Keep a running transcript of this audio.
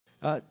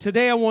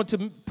Today I want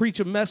to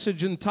preach a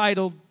message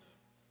entitled,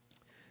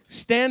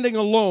 Standing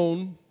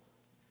Alone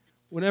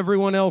When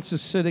Everyone Else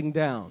is Sitting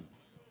Down.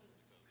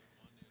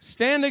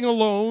 Standing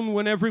alone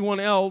when everyone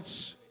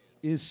else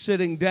is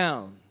sitting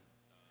down.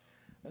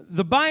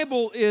 The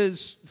Bible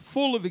is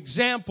full of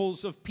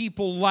examples of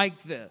people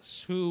like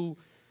this who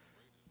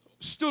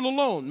stood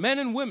alone, men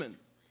and women,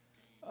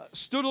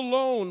 stood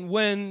alone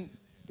when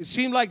it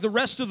seemed like the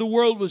rest of the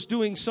world was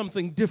doing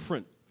something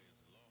different.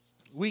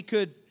 We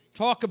could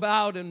talk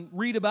about and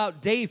read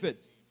about David.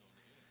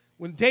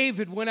 When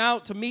David went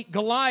out to meet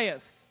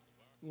Goliath,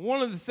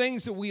 one of the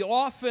things that we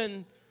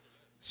often,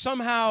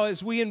 somehow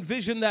as we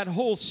envision that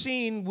whole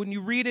scene, when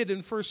you read it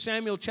in 1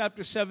 Samuel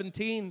chapter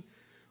 17,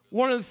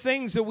 one of the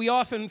things that we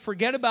often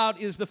forget about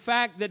is the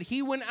fact that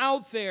he went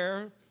out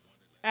there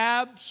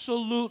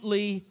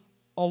absolutely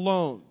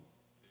alone.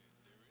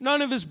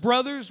 None of his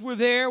brothers were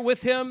there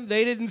with him.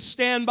 They didn't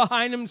stand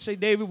behind him and say,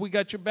 David, we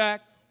got your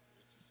back.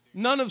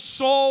 None of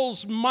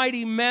Saul's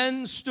mighty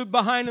men stood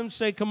behind him and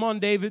say, come on,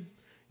 David,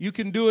 you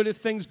can do it. If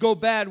things go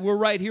bad, we're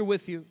right here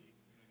with you.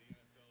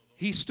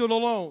 He stood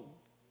alone.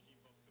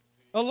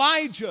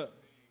 Elijah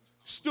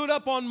stood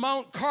up on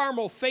Mount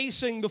Carmel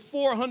facing the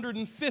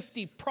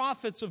 450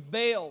 prophets of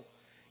Baal.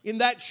 In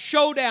that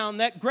showdown,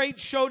 that great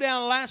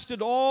showdown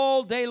lasted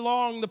all day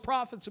long. The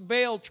prophets of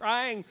Baal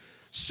trying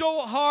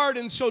so hard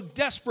and so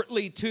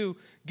desperately to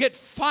get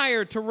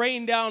fire to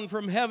rain down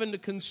from heaven to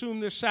consume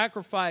their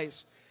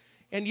sacrifice.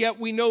 And yet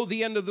we know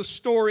the end of the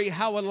story,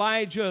 how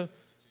Elijah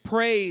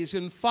prays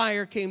and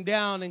fire came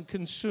down and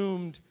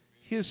consumed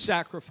his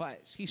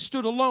sacrifice. He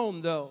stood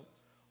alone, though,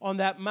 on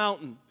that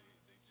mountain.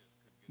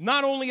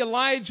 Not only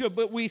Elijah,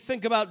 but we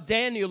think about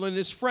Daniel and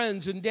his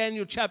friends. In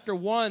Daniel chapter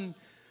 1,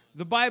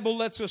 the Bible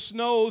lets us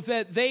know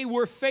that they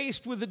were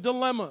faced with a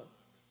dilemma.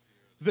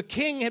 The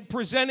king had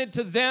presented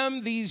to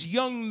them these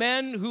young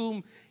men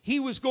whom he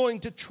was going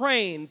to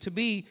train to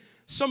be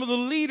some of the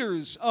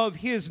leaders of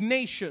his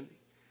nation.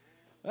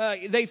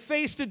 They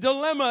faced a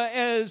dilemma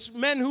as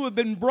men who had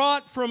been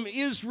brought from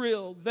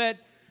Israel, that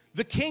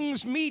the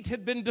king's meat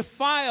had been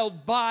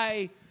defiled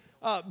by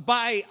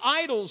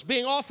idols,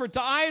 being offered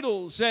to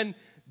idols. And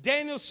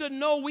Daniel said,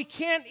 no, we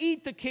can't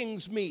eat the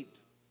king's meat.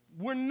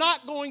 We're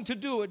not going to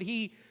do it.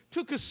 He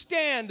took a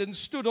stand and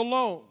stood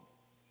alone.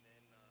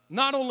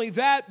 Not only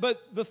that,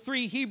 but the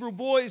three Hebrew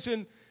boys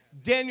in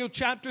Daniel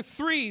chapter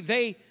 3,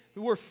 they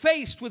were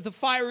faced with the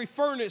fiery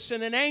furnace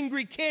and an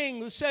angry king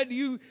who said,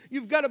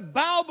 you've got to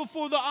bow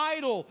before the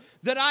idol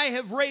that I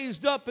have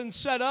raised up and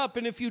set up,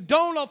 and if you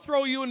don't, I'll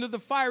throw you into the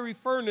fiery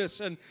furnace.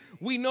 And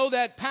we know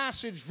that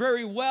passage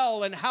very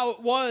well, and how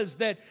it was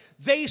that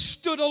they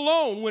stood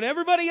alone. When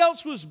everybody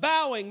else was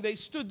bowing, they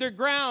stood their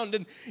ground.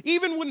 And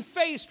even when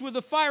faced with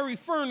the fiery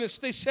furnace,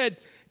 they said,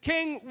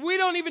 King, we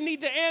don't even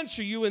need to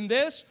answer you in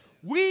this.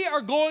 We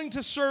are going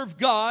to serve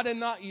God and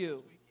not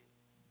you.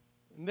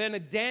 And then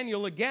at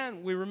Daniel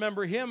again, we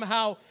remember him,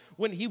 how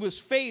when he was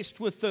faced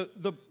with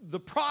the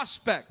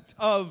prospect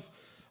of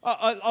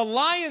a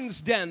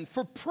lion's den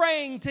for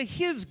praying to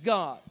his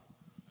God.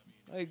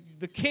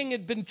 The king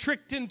had been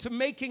tricked into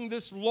making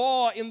this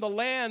law in the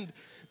land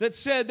that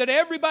said that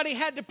everybody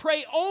had to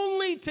pray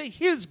only to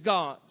his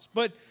gods.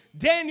 But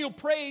Daniel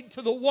prayed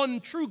to the one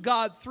true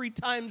God 3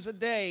 times a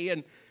day.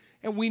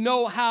 And we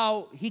know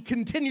how he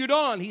continued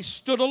on. He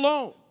stood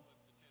alone.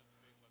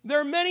 There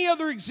are many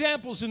other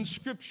examples in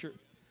Scripture.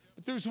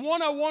 But there's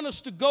one I want us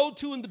to go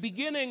to in the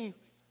beginning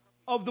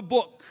of the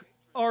book,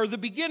 or the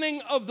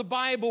beginning of the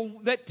Bible,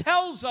 that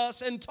tells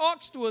us and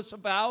talks to us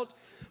about,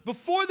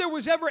 before there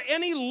was ever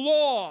any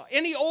law,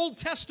 any Old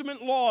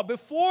Testament law,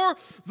 before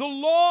the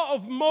law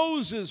of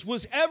Moses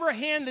was ever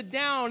handed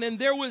down, and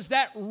there was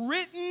that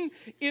written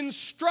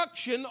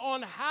instruction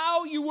on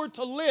how you were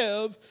to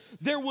live,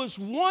 there was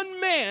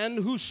one man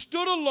who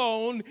stood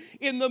alone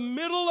in the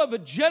middle of a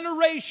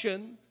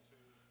generation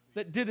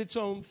that did its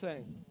own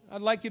thing.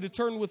 I'd like you to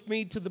turn with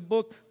me to the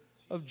book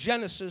of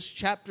Genesis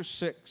chapter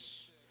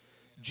 6.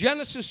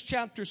 Genesis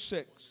chapter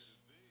 6.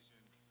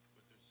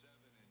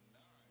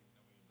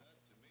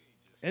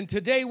 And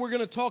today we're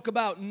going to talk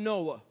about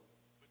Noah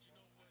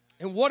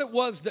and what it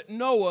was that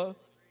Noah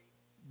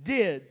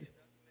did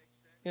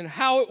and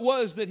how it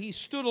was that he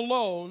stood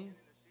alone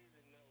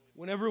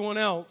when everyone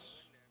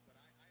else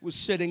was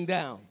sitting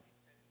down.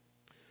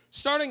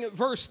 Starting at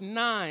verse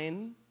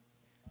 9,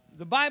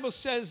 the Bible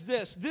says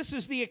this. This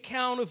is the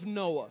account of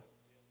Noah.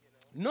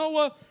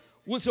 Noah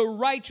was a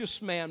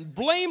righteous man,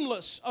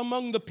 blameless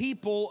among the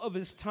people of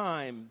his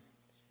time,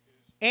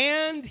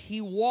 and he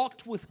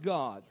walked with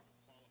God.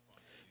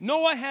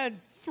 Noah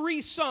had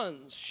 3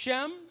 sons,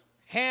 Shem,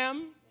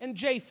 Ham, and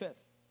Japheth.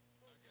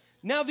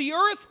 Now the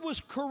earth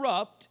was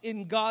corrupt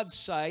in God's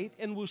sight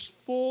and was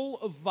full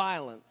of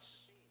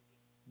violence.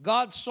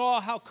 God saw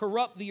how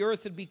corrupt the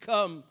earth had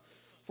become,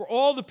 for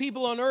all the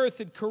people on earth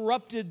had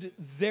corrupted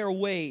their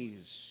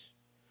ways.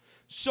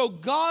 So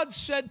God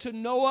said to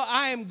Noah,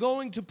 I am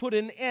going to put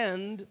an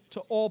end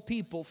to all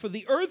people, for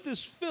the earth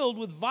is filled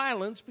with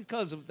violence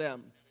because of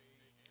them.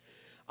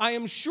 I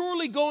am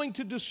surely going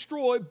to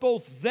destroy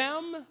both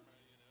them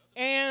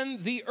and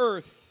the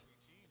earth.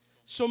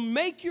 So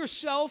make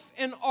yourself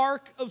an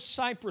ark of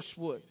cypress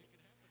wood.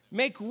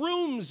 Make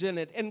rooms in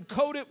it and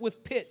coat it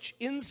with pitch,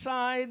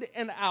 inside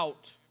and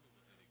out.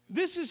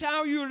 This is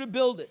how you are to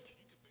build it.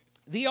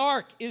 The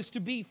ark is to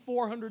be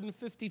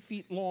 450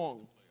 feet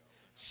long,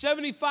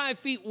 75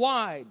 feet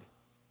wide,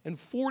 and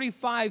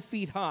 45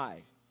 feet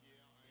high.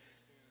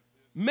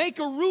 Make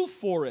a roof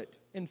for it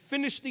and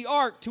finish the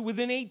ark to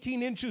within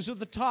 18 inches of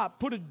the top.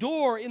 Put a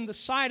door in the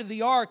side of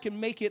the ark and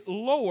make it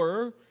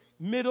lower,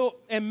 middle,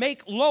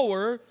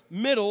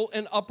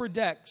 and upper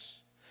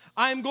decks.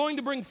 I am going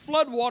to bring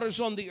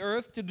floodwaters on the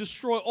earth to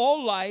destroy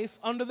all life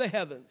under the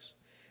heavens.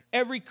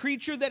 Every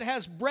creature that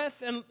has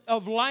breath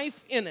of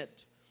life in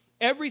it,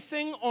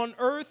 everything on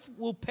earth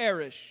will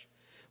perish.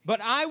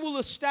 But I will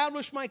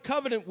establish my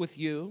covenant with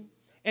you,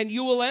 and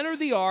you will enter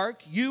the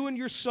ark, you and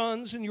your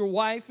sons and your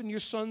wife and your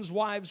sons'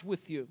 wives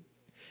with you.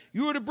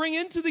 You are to bring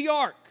into the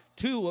ark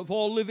 2 of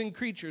all living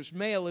creatures,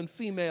 male and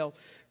female,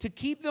 to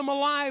keep them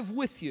alive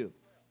with you.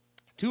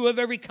 2 of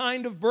every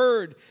kind of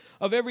bird,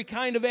 of every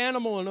kind of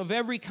animal, and of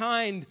every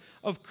kind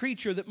of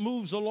creature that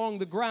moves along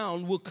the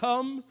ground will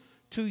come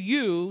to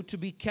you to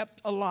be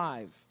kept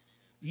alive.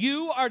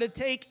 You are to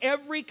take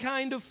every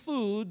kind of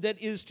food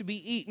that is to be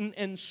eaten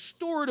and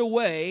store it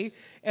away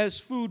as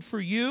food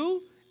for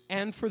you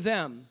and for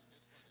them.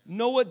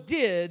 Noah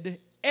did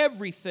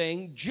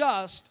everything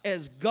just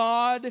as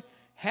God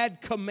had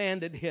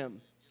commanded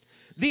him.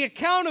 The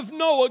account of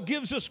Noah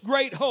gives us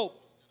great hope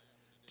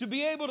to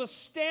be able to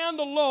stand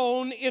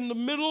alone in the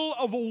middle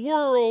of a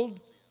world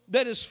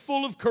that is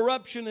full of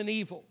corruption and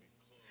evil,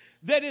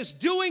 that is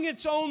doing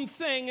its own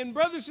thing. And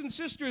brothers and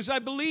sisters, I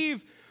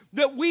believe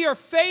that we are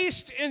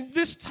faced in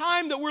this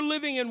time that we're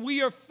living in,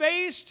 we are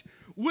faced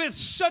with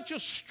such a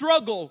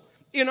struggle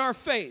in our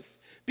faith.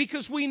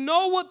 Because we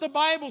know what the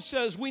Bible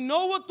says, we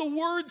know what the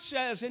Word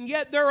says, and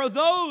yet there are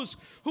those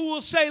who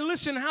will say,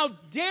 listen, how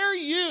dare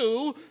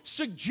you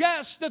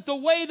suggest that the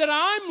way that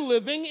I'm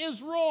living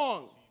is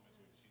wrong?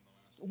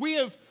 We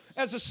have,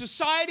 as a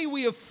society,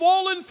 we have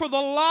fallen for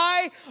the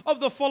lie of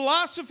the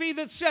philosophy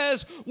that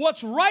says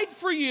what's right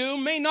for you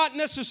may not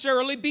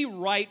necessarily be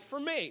right for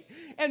me.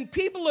 And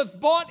people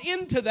have bought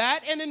into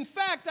that. And in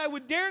fact, I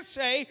would dare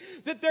say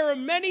that there are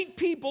many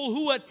people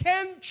who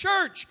attend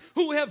church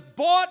who have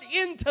bought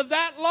into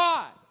that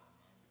lie.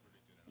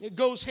 It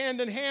goes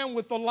hand in hand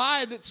with the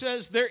lie that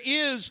says there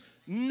is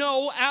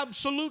no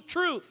absolute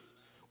truth.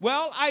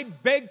 Well, I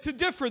beg to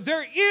differ.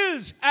 There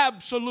is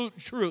absolute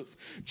truth.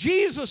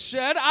 Jesus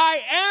said,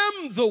 I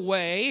am the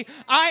way,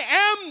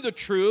 I am the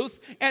truth,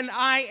 and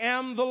I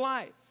am the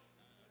life.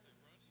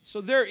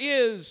 So there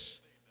is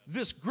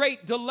this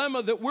great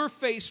dilemma that we're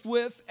faced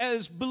with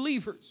as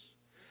believers.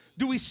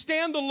 Do we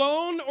stand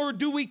alone, or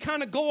do we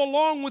kind of go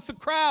along with the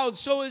crowd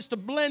so as to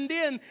blend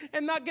in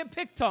and not get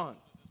picked on?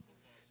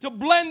 To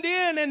blend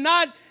in and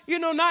not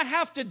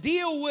have to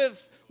deal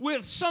with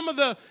some of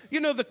the,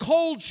 the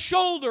cold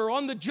shoulder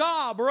on the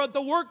job or at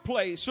the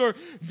workplace, or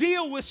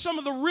deal with some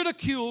of the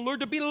ridicule, or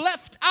to be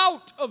left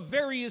out of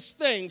various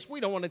things.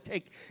 We don't want to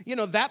take,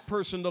 that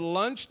person to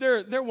lunch.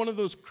 They're one of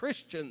those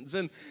Christians.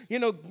 And,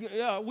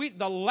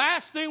 the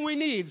last thing we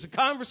need is a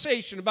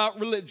conversation about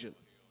religion.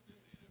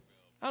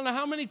 I don't know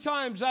how many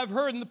times I've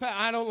heard in the past,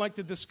 I don't like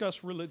to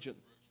discuss religion.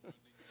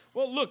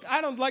 Well, look,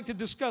 I don't like to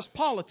discuss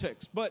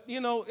politics, but,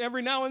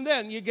 every now and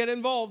then you get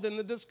involved in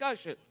the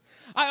discussion.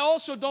 I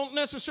also don't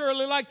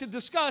necessarily like to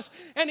discuss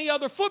any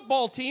other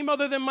football team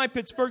other than my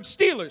Pittsburgh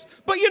Steelers.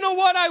 But you know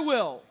what? I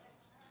will.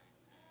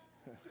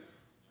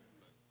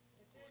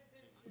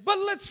 But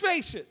let's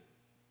face it.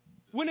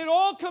 When it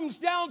all comes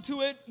down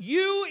to it,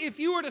 if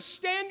you were to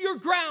stand your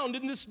ground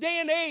in this day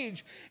and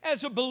age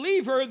as a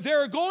believer,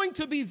 there are going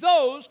to be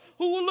those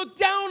who will look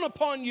down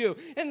upon you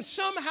and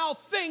somehow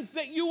think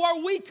that you are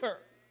weaker.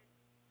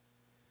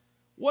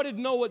 What did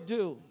Noah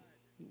do?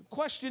 The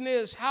question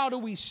is, how do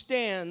we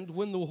stand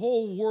when the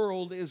whole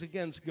world is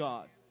against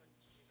God?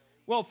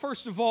 Well,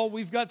 first of all,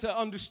 we've got to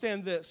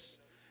understand this.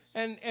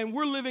 And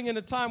we're living in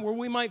a time where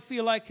we might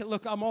feel like,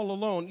 look, I'm all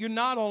alone. You're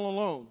not all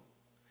alone.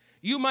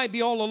 You might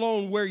be all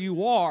alone where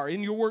you are,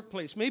 in your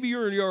workplace. Maybe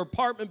you're in your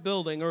apartment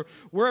building or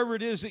wherever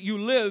it is that you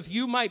live.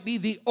 You might be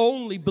the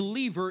only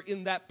believer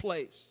in that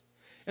place.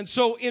 And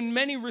so in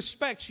many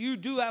respects, you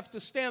do have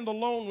to stand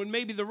alone when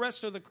maybe the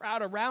rest of the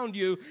crowd around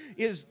you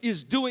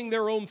is doing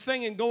their own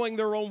thing and going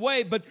their own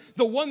way. But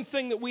the one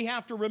thing that we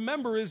have to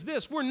remember is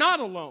this: we're not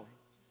alone.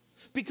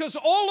 Because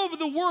all over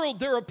the world,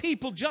 there are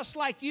people just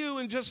like you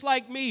and just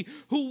like me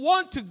who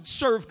want to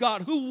serve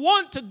God, who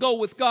want to go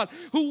with God,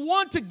 who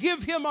want to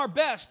give Him our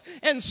best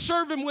and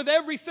serve Him with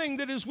everything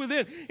that is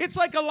within. It's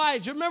like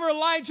Elijah. Remember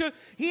Elijah?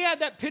 He had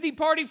that pity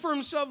party for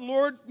himself.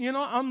 Lord,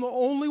 I'm the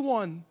only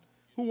one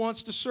who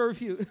wants to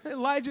serve you.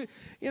 Elijah,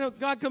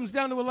 God comes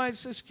down to Elijah and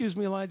says, excuse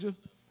me, Elijah,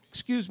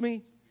 excuse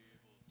me.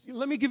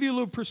 Let me give you a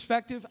little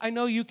perspective. I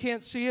know you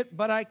can't see it,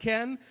 but I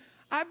can.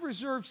 I've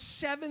reserved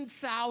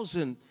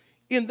 7,000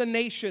 in the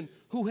nation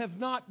who have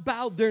not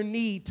bowed their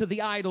knee to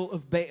the idol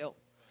of Baal.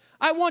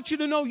 I want you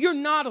to know you're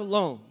not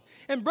alone.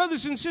 And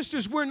brothers and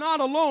sisters, we're not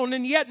alone,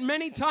 and yet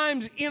many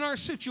times in our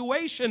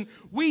situation,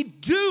 we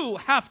do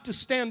have to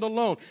stand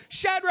alone.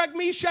 Shadrach,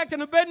 Meshach,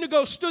 and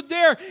Abednego stood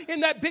there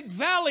in that big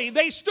valley.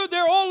 They stood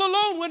there all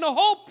alone when the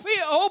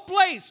whole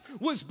place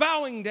was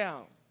bowing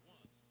down.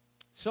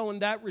 So in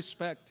that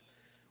respect,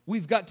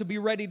 we've got to be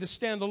ready to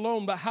stand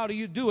alone. But how do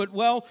you do it?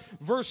 Well,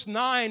 verse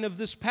 9 of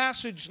this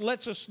passage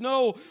lets us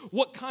know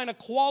what kind of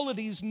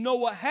qualities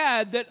Noah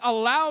had that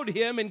allowed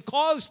him and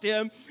caused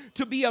him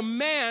to be a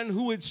man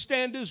who would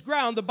stand his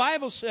ground. The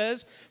Bible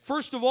says,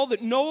 first of all,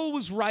 that Noah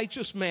was a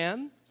righteous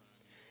man.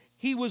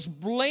 He was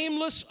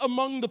blameless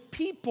among the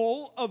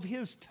people of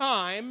his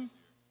time,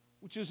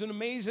 which is an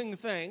amazing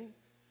thing.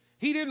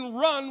 He didn't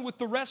run with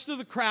the rest of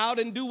the crowd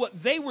and do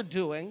what they were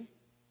doing.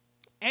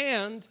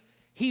 And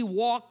he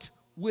walked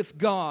with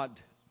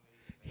God.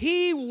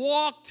 He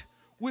walked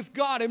with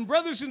God. And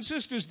brothers and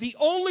sisters, the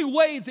only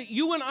way that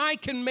you and I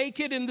can make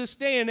it in this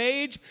day and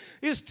age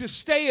is to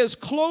stay as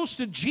close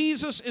to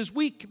Jesus as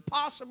we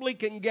possibly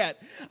can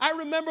get. I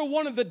remember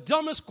one of the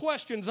dumbest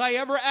questions I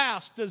ever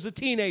asked as a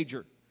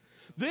teenager.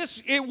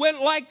 It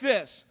went like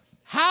this: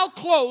 how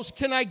close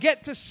can I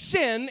get to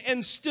sin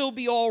and still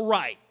be all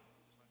right?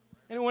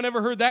 Anyone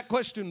ever heard that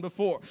question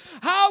before?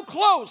 How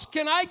close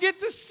can I get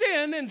to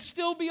sin and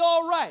still be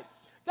all right?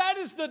 That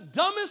is the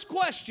dumbest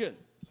question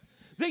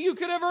that you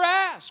could ever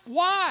ask.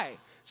 Why?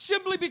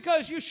 Simply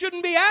because you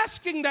shouldn't be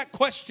asking that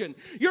question.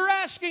 You're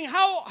asking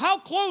how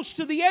close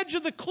to the edge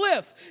of the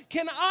cliff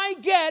can I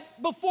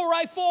get before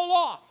I fall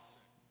off?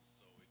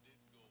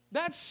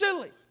 That's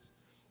silly.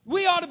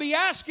 We ought to be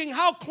asking,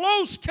 how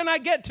close can I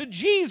get to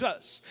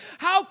Jesus?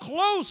 How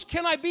close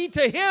can I be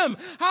to Him?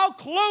 How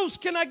close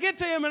can I get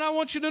to Him? And I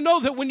want you to know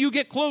that when you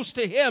get close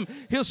to Him,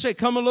 He'll say,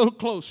 come a little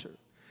closer.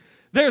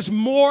 There's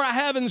more I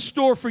have in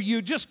store for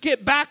you. Just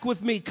get back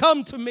with me.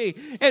 Come to me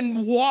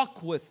and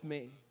walk with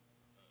me.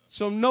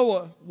 So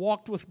Noah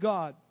walked with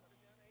God.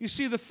 You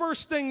see, the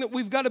first thing that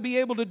we've got to be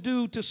able to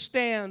do to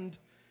stand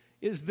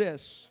is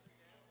this,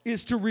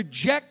 is to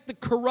reject the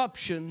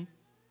corruption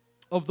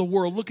of the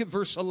world. Look at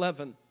verse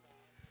 11.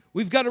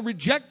 We've got to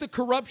reject the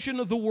corruption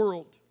of the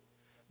world.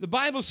 The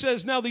Bible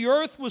says, now the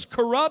earth was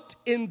corrupt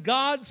in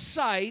God's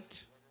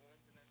sight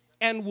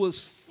and was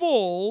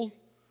full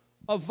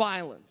of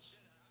violence.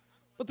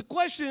 But the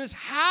question is,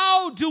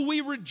 how do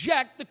we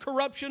reject the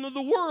corruption of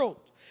the world?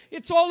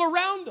 It's all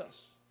around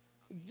us.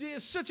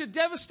 It's such a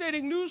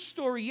devastating news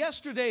story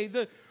yesterday.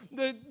 The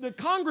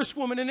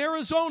congresswoman in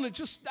Arizona,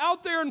 just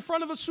out there in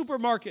front of a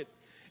supermarket,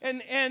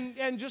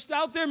 and just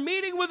out there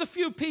meeting with a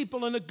few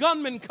people, and a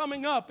gunman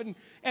coming up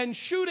and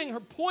shooting her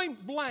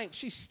point blank.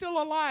 She's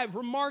still alive,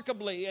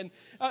 remarkably. And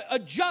a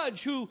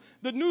judge who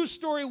the news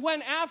story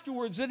went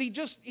afterwards that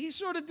he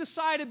sort of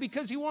decided,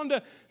 because he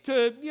wanted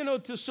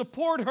to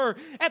support her,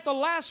 at the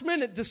last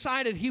minute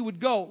decided he would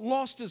go,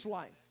 lost his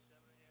life.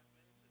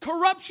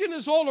 Corruption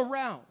is all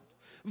around.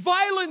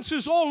 Violence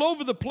is all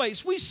over the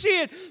place. We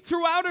see it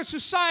throughout our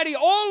society,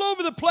 all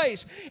over the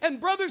place. And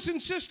brothers and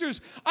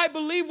sisters, I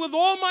believe with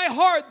all my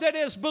heart that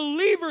as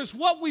believers,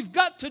 what we've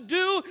got to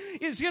do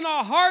is in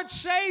our hearts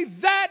say,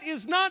 that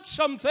is not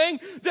something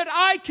that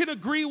I can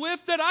agree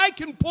with, that I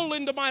can pull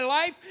into my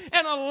life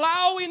and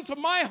allow into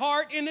my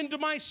heart and into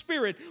my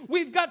spirit.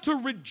 We've got to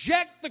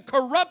reject the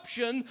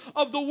corruption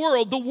of the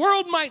world. The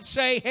world might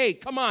say, hey,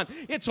 come on,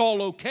 it's all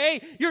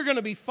okay. You're going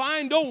to be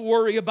fine. Don't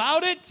worry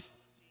about it.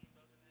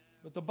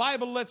 But the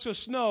Bible lets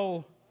us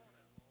know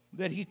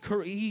that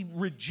he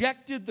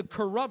rejected the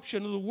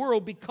corruption of the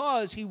world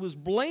because he was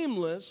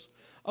blameless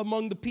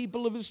among the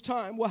people of his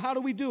time. Well, how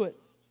do we do it?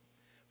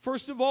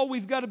 First of all,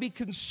 we've got to be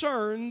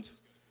concerned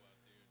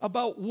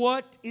about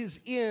what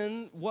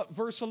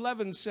verse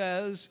 11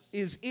 says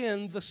is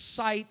in the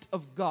sight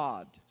of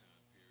God.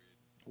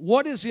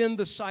 What is in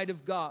the sight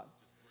of God?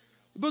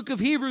 The book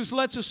of Hebrews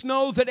lets us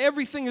know that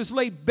everything is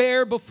laid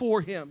bare before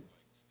Him.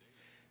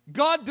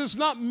 God does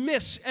not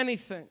miss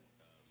anything.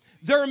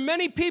 There are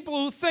many people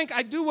who think,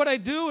 I do what I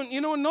do, and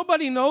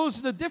nobody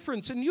knows the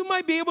difference. And you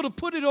might be able to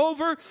put it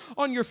over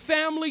on your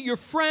family, your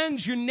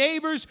friends, your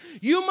neighbors.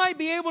 You might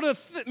be able to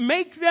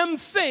make them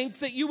think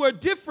that you are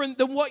different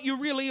than what you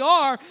really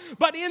are.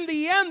 But in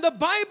the end, the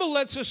Bible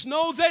lets us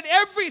know that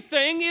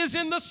everything is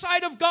in the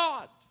sight of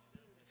God.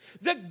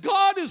 That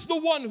God is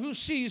the one who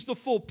sees the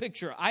full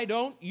picture. I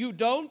don't, you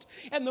don't,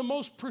 and the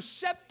most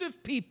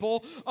perceptive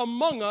people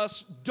among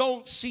us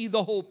don't see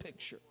the whole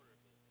picture.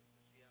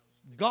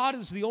 God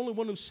is the only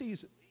one who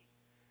sees it.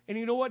 And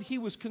you know what? He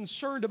was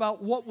concerned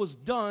about what was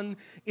done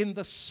in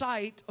the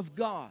sight of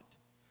God.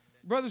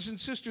 Brothers and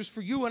sisters,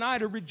 for you and I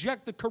to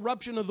reject the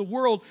corruption of the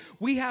world,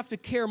 we have to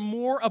care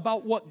more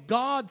about what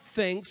God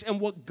thinks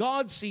and what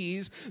God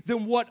sees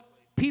than what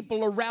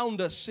people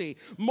around us see.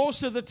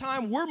 Most of the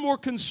time, we're more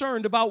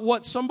concerned about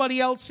what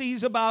somebody else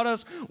sees about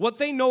us, what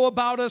they know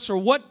about us, or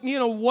what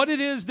it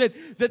is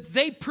that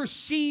they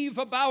perceive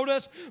about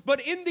us.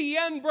 But in the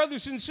end,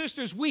 brothers and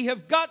sisters, we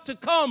have got to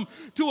come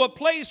to a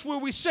place where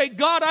we say,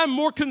 God, I'm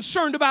more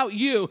concerned about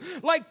you.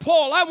 Like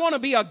Paul, I want to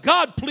be a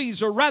God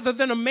pleaser rather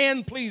than a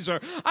man pleaser.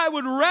 I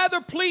would rather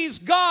please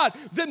God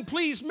than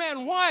please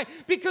man. Why?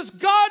 Because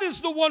God is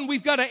the one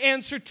we've got to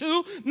answer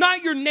to,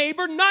 not your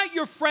neighbor, not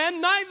your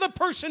friend, not the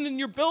person in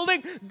your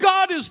building.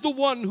 God is the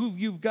one who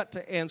you've got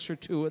to answer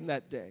to in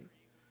that day.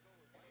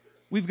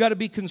 We've got to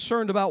be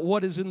concerned about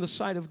what is in the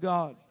sight of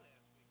God.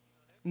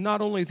 Not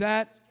only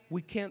that,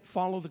 we can't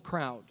follow the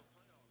crowd.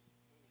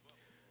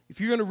 If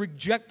you're going to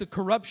reject the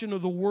corruption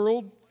of the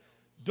world,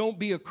 don't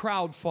be a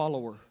crowd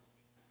follower.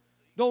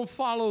 Don't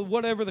follow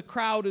whatever the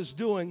crowd is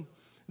doing.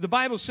 The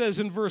Bible says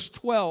in verse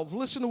 12,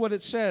 listen to what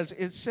it says.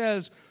 It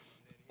says,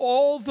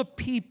 all the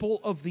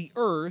people of the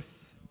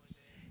earth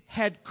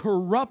had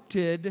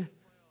corrupted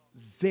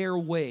their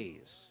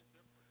ways.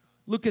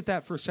 Look at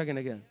that for a second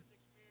again.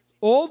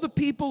 All the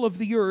people of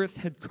the earth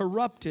had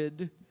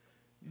corrupted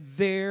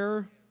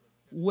their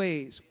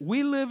ways.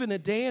 We live in a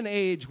day and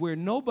age where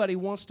nobody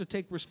wants to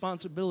take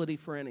responsibility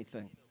for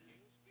anything.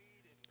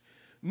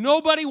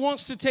 Nobody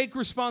wants to take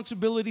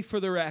responsibility for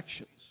their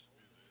actions.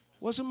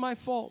 Wasn't my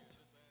fault.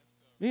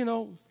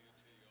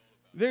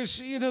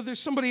 There's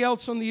somebody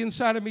else on the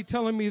inside of me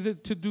telling me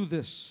to do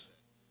this.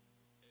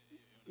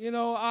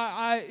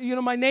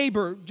 My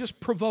neighbor just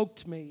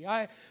provoked me.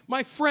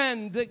 My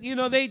friend,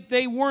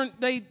 they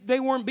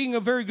weren't being a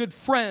very good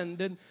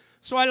friend, and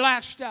so I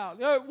lashed out.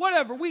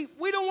 Whatever. We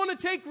don't want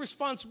to take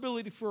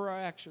responsibility for our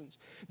actions.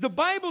 The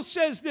Bible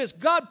says this: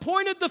 God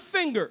pointed the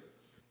finger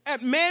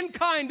at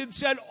mankind and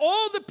said,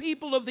 all the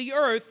people of the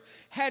earth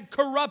had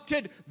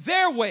corrupted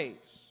their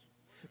ways.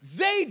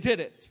 They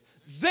did it.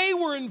 They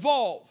were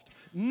involved.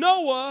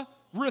 Noah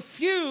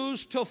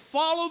refused to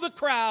follow the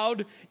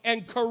crowd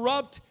and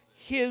corrupt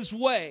his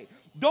way.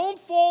 Don't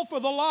fall for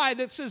the lie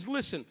that says,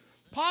 listen,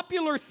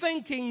 popular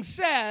thinking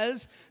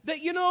says that,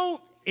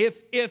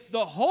 if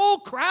the whole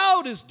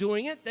crowd is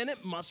doing it, then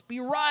it must be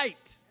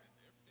right.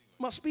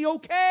 Must be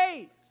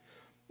okay.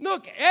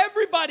 Look,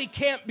 everybody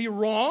can't be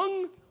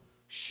wrong.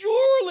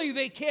 Surely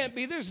they can't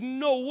be. There's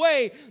no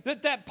way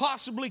that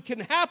possibly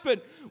can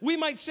happen. We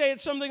might say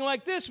it's something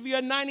like this. If you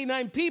had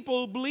 99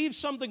 people who believed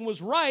something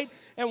was right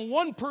and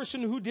one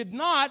person who did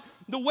not,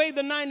 the way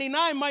the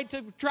 99 might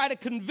try to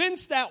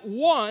convince that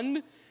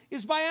one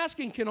is by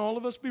asking, can all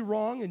of us be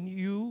wrong and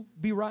you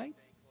be right?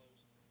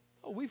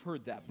 Oh, we've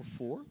heard that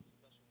before.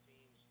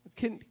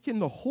 Can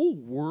the whole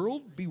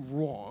world be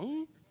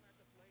wrong?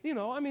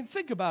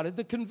 Think about it.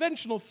 The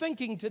conventional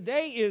thinking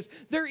today is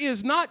there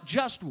is not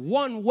just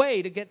one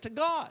way to get to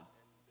God.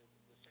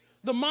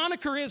 The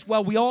moniker is,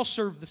 well, we all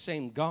serve the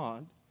same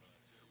God.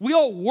 We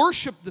all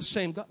worship the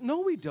same God.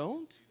 No, we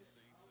don't.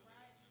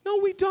 No,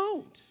 we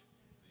don't.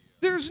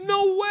 There's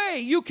no way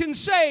you can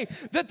say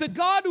that the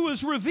God who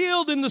is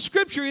revealed in the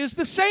Scripture is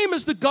the same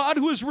as the God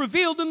who is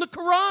revealed in the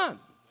Quran.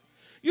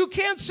 You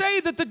can't say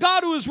that the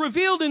God who is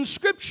revealed in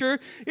Scripture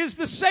is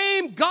the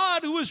same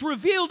God who is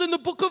revealed in the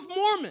Book of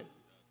Mormon.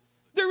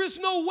 There is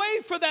no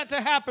way for that to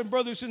happen,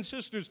 brothers and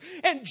sisters.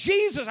 And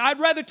Jesus, I'd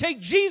rather take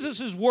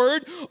Jesus'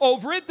 word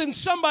over it than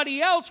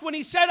somebody else when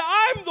he said,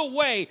 I'm the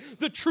way,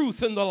 the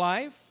truth, and the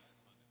life.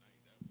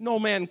 No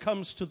man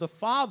comes to the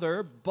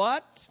Father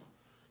but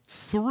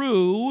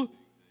through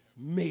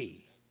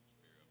me.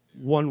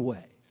 One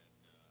way.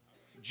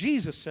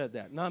 Jesus said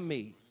that, not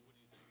me.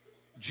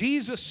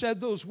 Jesus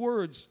said those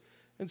words.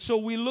 And so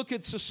we look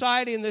at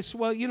society and they say,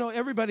 well,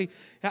 everybody,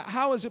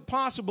 how is it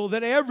possible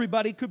that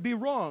everybody could be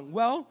wrong?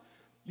 Well,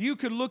 you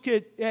could look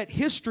at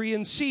history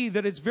and see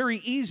that it's very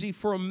easy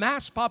for a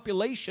mass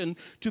population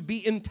to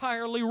be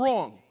entirely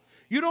wrong.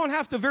 You don't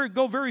have to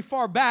go very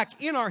far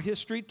back in our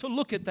history to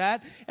look at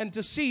that and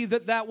to see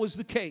that was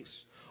the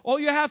case. All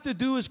you have to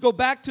do is go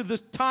back to the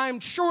time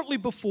shortly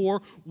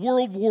before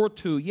World War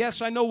II.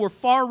 Yes, I know we're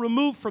far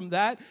removed from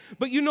that,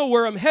 but you know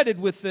where I'm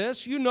headed with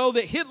this. You know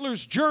that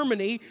Hitler's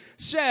Germany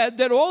said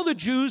that all the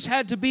Jews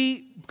had to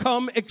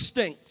become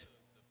extinct.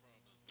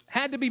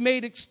 Had to be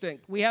made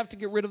extinct. We have to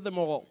get rid of them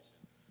all.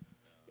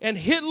 And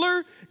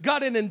Hitler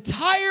got an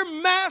entire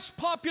mass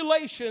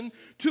population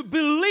to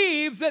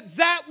believe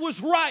that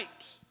was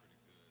right.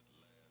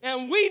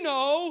 And we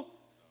know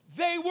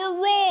they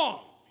were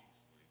wrong.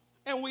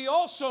 And we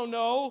also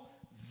know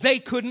they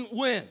couldn't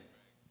win.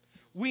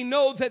 We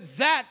know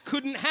that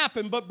couldn't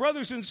happen. But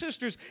brothers and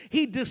sisters,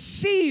 he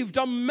deceived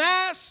a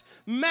mass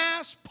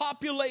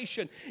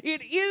population.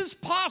 It is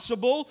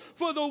possible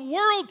for the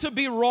world to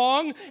be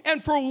wrong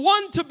and for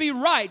one to be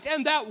right.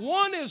 And that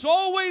one is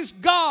always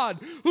God,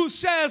 who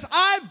says,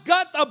 I've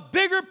got a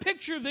bigger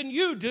picture than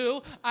you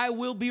do. I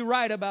will be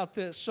right about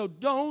this. So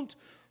don't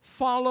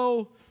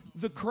follow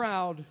the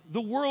crowd. The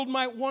world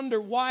might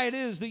wonder why it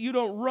is that you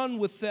don't run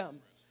with them,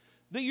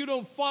 that you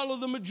don't follow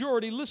the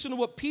majority. Listen to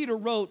what Peter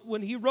wrote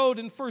when he wrote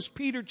in 1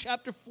 Peter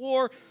chapter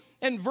 4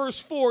 And verse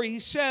 4, he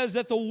says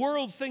that the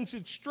world thinks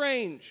it's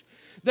strange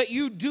that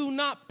you do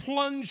not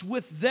plunge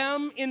with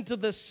them into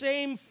the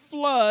same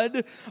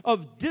flood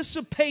of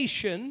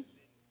dissipation.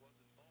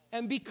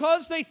 And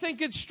because they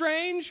think it's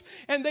strange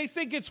and they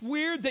think it's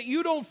weird that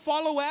you don't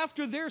follow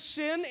after their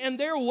sin and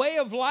their way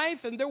of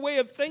life and their way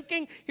of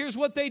thinking, here's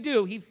what they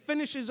do. He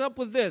finishes up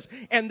with this,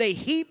 and they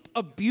heap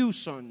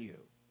abuse on you.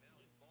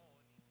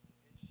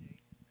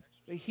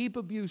 They heap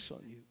abuse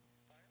on you.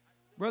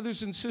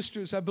 Brothers and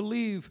sisters, I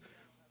believe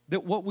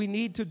that what we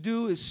need to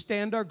do is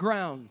stand our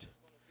ground.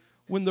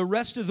 When the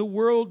rest of the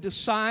world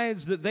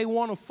decides that they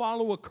want to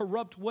follow a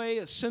corrupt way,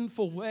 a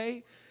sinful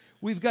way,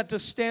 we've got to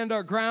stand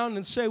our ground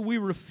and say we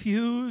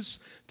refuse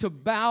to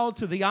bow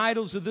to the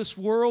idols of this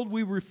world.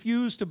 We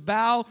refuse to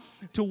bow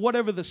to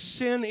whatever the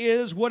sin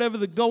is, whatever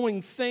the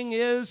going thing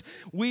is.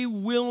 We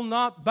will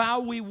not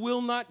bow. We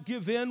will not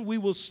give in. We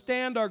will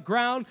stand our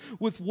ground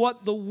with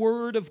what the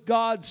Word of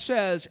God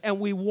says, and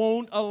we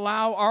won't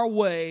allow our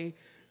way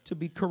to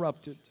be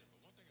corrupted.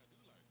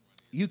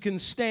 You can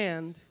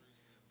stand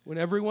when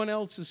everyone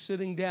else is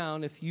sitting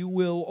down if you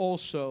will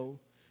also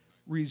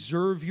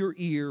reserve your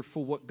ear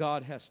for what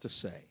God has to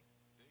say.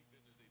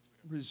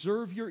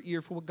 Reserve your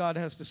ear for what God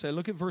has to say.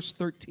 Look at verse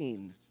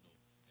 13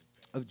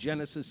 of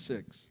Genesis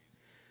 6.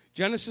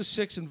 Genesis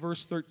 6 and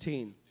verse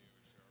 13.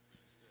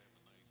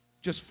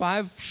 Just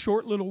 5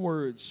 short little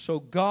words. So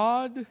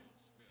God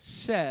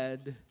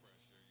said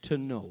to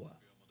Noah.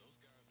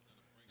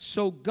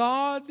 So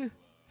God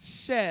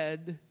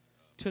said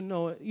to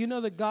Noah. You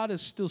know that God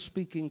is still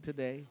speaking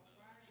today.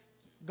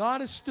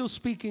 God is still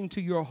speaking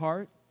to your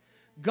heart.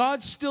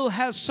 God still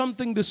has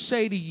something to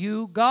say to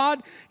you.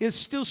 God is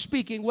still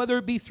speaking, whether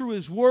it be through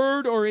His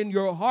Word or in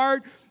your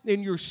heart,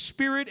 in your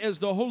spirit, as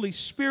the Holy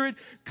Spirit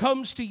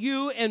comes to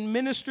you and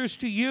ministers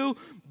to you.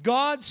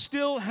 God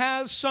still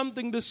has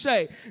something to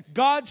say.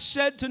 God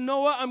said to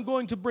Noah, I'm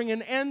going to bring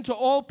an end to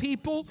all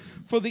people,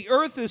 for the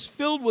earth is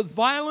filled with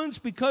violence.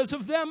 Because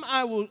of them,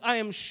 I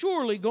am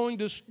surely going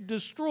to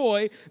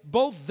destroy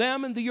both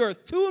them and the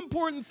earth. 2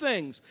 important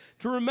things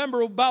to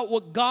remember about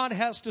what God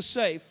has to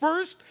say.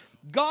 First,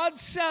 God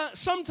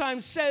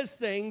sometimes says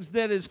things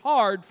that is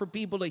hard for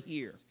people to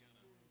hear.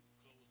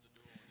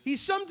 He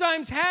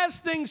sometimes has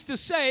things to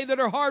say that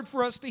are hard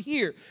for us to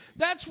hear.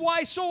 That's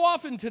why so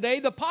often today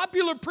the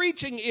popular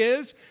preaching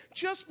is,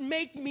 just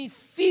make me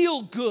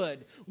feel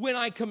good when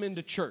I come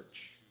into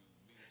church.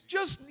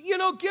 Just,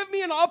 give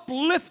me an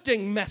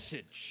uplifting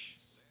message.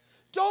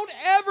 Don't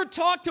ever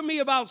talk to me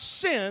about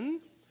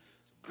sin.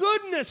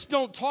 Goodness,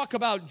 don't talk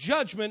about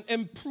judgment.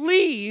 And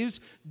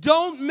please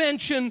don't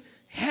mention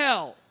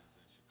hell.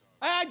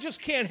 I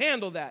just can't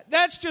handle that.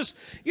 That's just,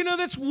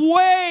 that's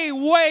way,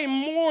 way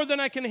more than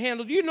I can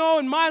handle.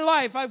 In my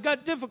life, I've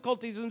got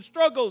difficulties and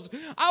struggles.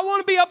 I want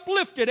to be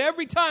uplifted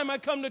every time I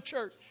come to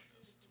church.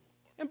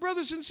 And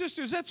brothers and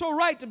sisters, that's all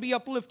right to be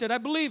uplifted. I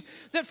believe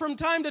that from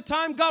time to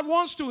time, God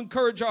wants to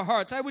encourage our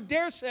hearts. I would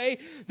dare say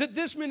that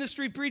this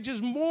ministry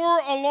preaches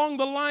more along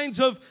the lines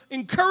of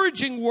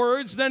encouraging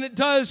words than it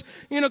does,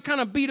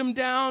 kind of beat them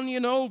down,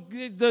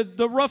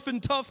 the rough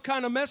and tough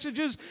kind of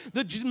messages,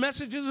 the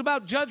messages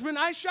about judgment.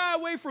 I shy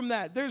away from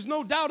that. There's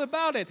no doubt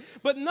about it.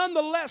 But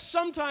nonetheless,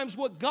 sometimes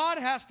what God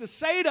has to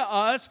say to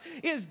us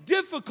is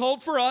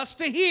difficult for us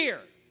to hear.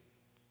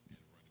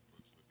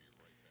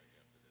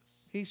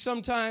 He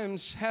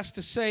sometimes has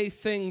to say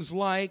things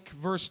like,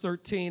 verse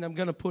 13, I'm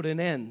going to put an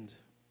end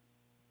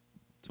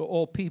to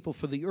all people,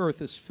 for the earth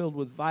is filled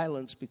with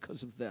violence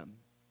because of them.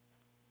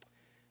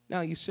 Now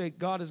you say,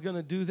 God is going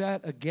to do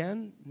that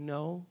again?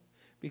 No,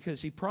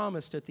 because He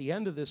promised at the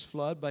end of this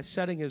flood, by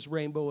setting His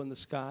rainbow in the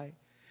sky,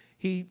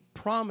 He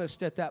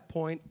promised at that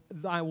point,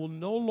 I will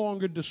no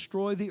longer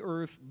destroy the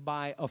earth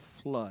by a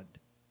flood.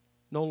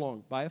 No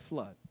longer, by a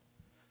flood.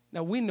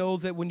 Now, we know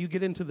that when you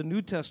get into the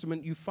New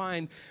Testament, you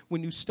find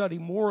when you study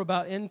more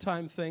about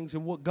end-time things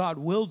and what God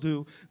will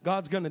do,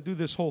 God's going to do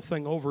this whole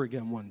thing over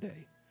again one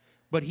day.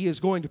 But He is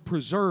going to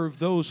preserve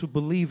those who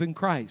believe in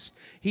Christ.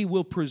 He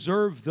will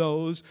preserve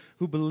those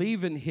who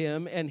believe in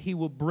Him, and He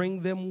will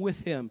bring them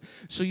with Him.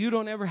 So you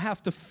don't ever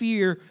have to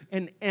fear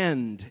an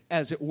end,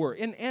 as it were.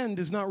 An end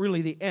is not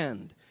really the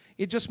end.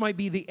 It just might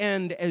be the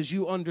end as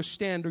you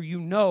understand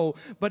or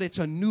but it's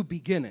a new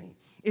beginning.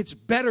 It's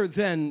better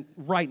than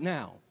right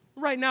now.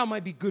 Right now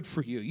might be good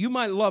for you. You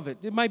might love it.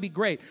 It might be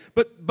great.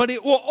 But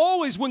it will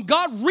always, when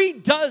God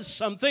redoes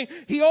something,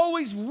 He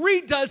always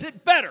redoes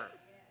it better.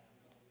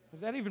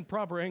 Is that even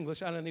proper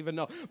English? I don't even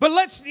know. But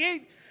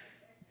He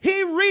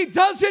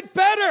redoes it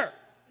better.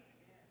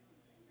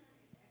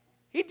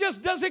 He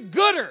just does it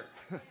gooder.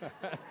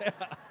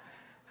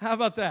 How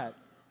about that?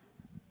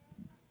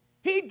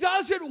 He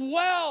does it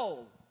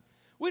well.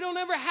 We don't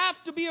ever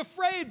have to be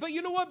afraid. But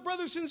you know what,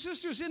 brothers and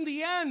sisters? In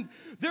the end,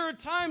 there are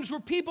times where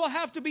people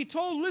have to be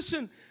told,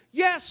 listen,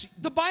 yes,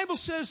 the Bible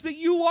says that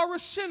you are a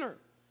sinner,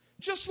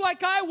 just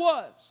like I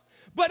was.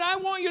 But I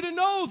want you to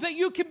know that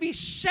you can be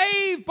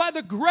saved by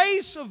the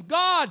grace of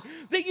God,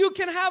 that you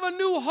can have a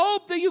new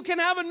hope, that you can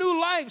have a new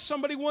life.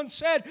 Somebody once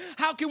said,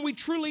 how can we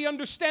truly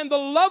understand the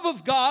love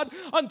of God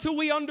until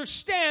we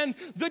understand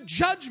the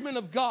judgment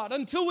of God,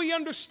 until we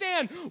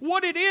understand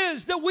what it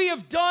is that we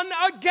have done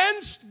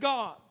against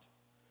God?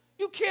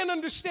 You can't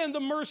understand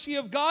the mercy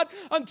of God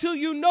until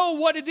you know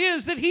what it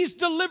is that He's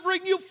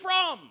delivering you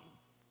from.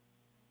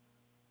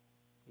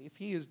 If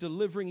He is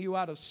delivering you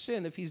out of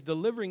sin, if He's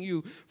delivering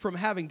you from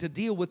having to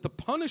deal with the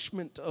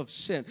punishment of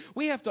sin,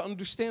 we have to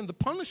understand the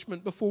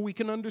punishment before we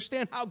can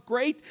understand how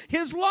great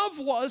His love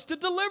was to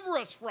deliver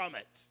us from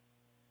it.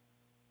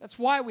 That's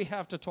why we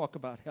have to talk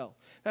about hell.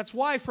 That's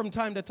why from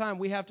time to time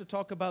we have to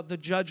talk about the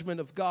judgment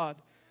of God.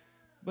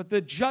 But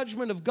the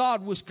judgment of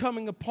God was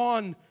coming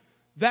upon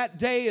that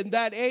day and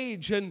that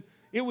age, and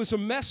it was a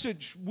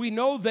message. We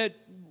know that,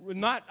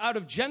 not out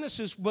of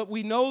Genesis, but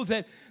we know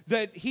that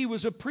he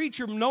was a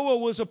preacher. Noah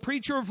was a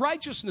preacher of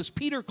righteousness.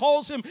 Peter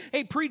calls him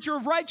a preacher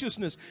of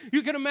righteousness.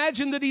 You can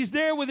imagine that he's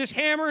there with his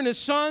hammer and his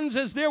sons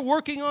as they're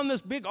working on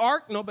this big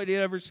ark. Nobody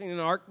had ever seen an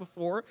ark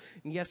before.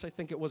 And yes, I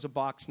think it was a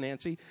box,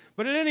 Nancy.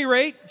 But at any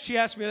rate, she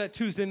asked me that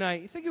Tuesday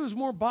night. You think it was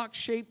more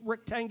box-shaped,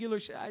 rectangular?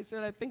 I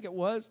said, I think it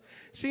was.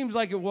 Seems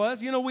like it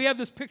was. You know, we have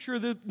this picture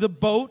of the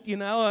boat,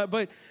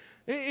 but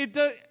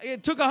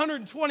it took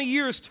 120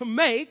 years to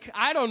make.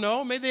 I don't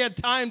know. Maybe they had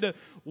time to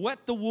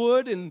wet the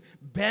wood and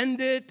bend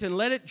it and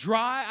let it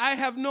dry. I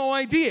have no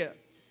idea.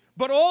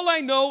 But all I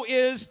know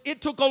is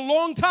it took a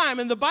long time.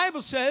 And the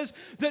Bible says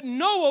that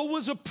Noah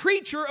was a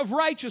preacher of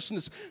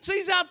righteousness. So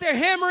he's out there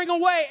hammering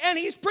away and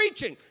he's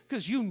preaching.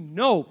 Because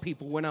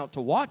people went out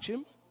to watch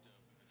him.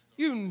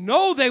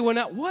 They went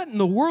out. What in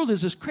the world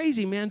is this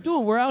crazy man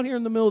doing? We're out here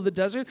in the middle of the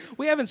desert.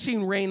 We haven't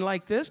seen rain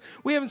like this.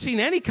 We haven't seen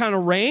any kind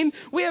of rain.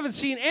 We haven't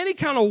seen any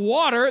kind of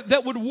water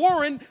that would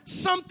warrant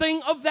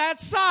something of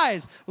that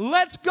size.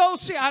 Let's go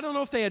see. I don't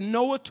know if they had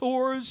Noah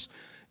tours.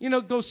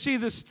 Go see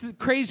this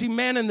crazy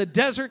man in the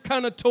desert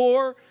kind of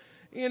tour.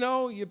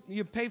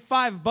 You pay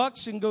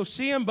 $5 and go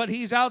see him, but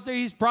he's out there.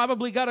 He's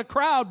probably got a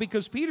crowd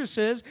because Peter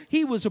says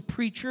he was a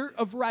preacher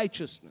of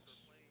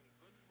righteousness.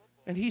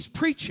 And he's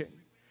preaching.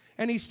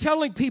 And he's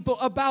telling people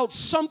about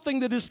something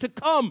that is to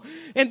come.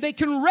 And they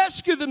can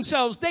rescue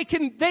themselves. They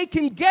can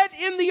get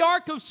in the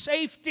ark of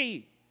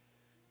safety.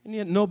 And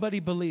yet nobody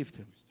believed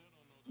him.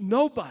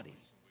 Nobody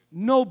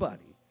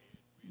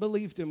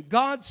believed him.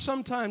 God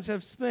sometimes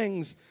has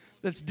things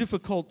that's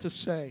difficult to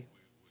say.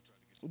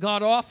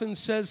 God often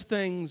says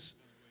things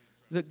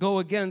that go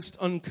against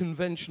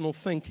unconventional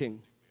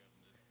thinking.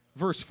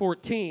 Verse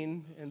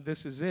 14, and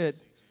this is it.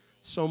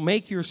 So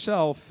make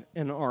yourself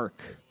an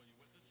ark.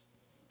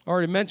 I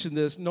already mentioned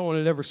this. No one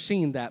had ever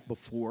seen that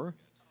before.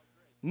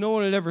 No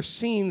one had ever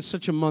seen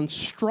such a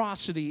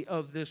monstrosity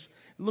of this.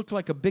 It looked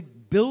like a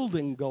big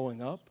building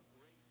going up.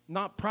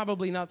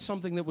 Probably not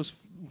something that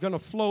was going to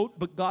float,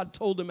 but God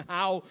told him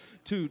how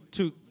to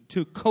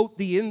coat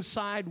the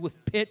inside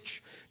with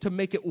pitch to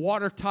make it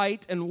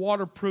watertight and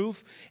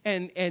waterproof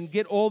and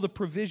get all the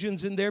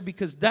provisions in there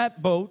because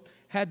that boat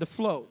had to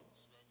float.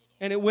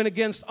 And it went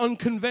against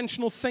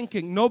unconventional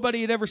thinking. Nobody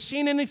had ever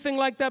seen anything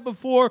like that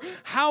before.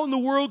 How in the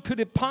world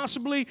could it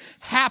possibly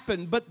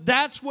happen? But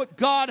that's what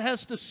God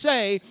has to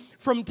say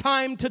from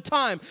time to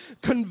time.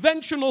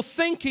 Conventional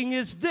thinking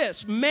is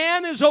this: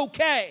 man is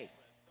okay.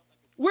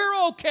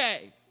 We're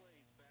okay.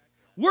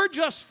 We're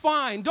just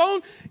fine.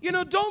 Don't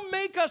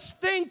make us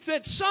think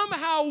that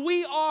somehow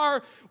we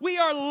are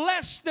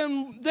less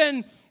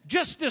than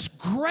just this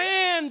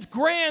grand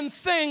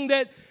thing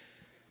that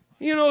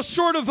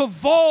sort of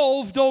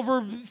evolved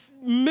over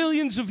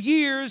millions of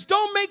years.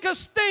 Don't make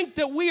us think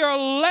that we are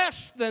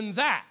less than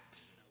that.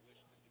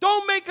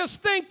 Don't make us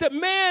think that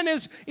man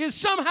is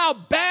somehow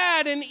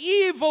bad and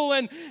evil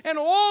and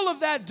all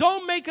of that.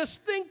 Don't make us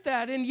think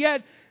that. And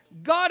yet,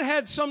 God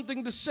had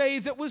something to say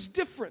that was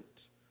different.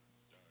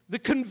 The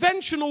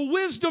conventional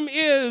wisdom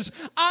is,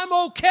 I'm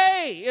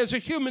okay as a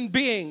human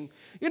being.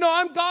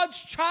 I'm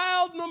God's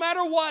child no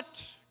matter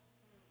what.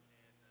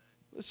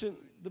 Listen,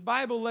 the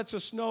Bible lets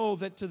us know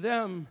that to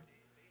them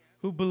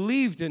who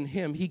believed in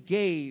him, he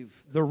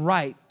gave the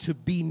right to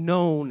be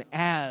known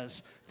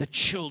as the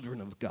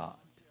children of God.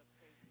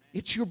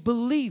 It's your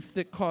belief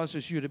that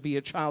causes you to be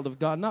a child of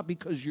God, not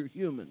because you're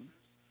human.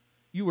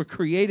 You were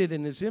created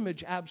in his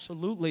image,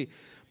 absolutely,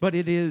 but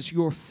it is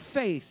your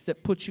faith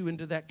that puts you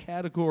into that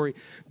category.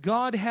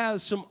 God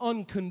has some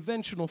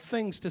unconventional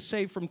things to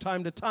say from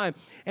time to time,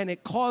 and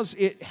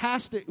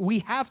we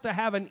have to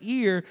have an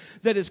ear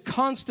that is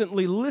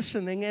constantly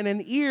listening and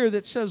an ear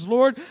that says,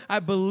 Lord, I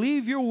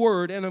believe your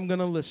word and I'm going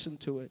to listen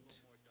to it.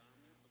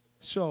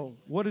 So,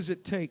 what does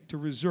it take to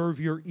reserve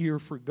your ear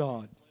for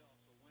God?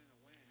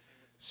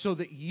 So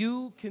that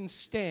you can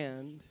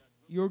stand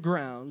your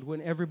ground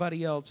when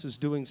everybody else is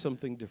doing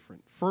something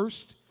different.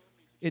 First,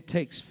 it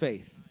takes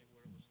faith.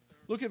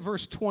 Look at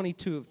verse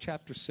 22 of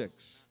chapter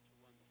 6.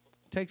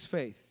 It takes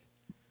faith.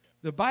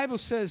 The Bible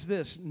says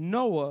this: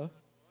 Noah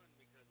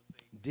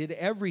did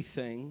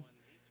everything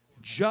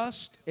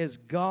just as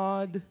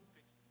God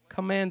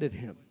commanded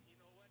him.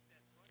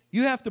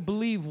 You have to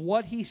believe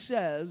what he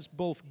says,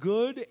 both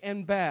good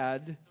and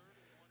bad,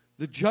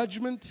 the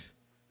judgment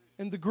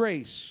and the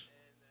grace.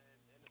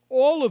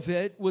 All of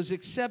it was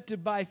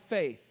accepted by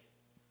faith.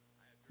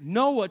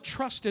 Noah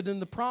trusted in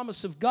the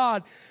promise of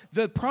God.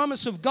 The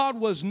promise of God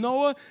was,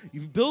 Noah,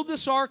 you build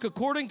this ark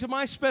according to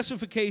my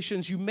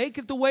specifications. You make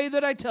it the way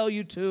that I tell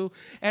you to.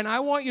 And I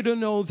want you to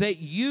know that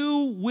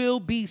you will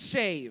be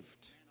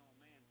saved.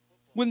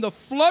 When the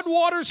flood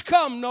waters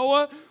come,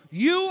 Noah,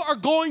 you are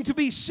going to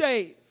be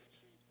saved.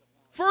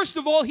 First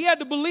of all, he had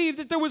to believe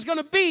that there was going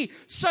to be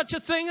such a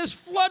thing as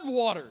flood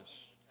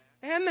waters.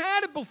 He hadn't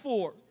had it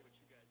before.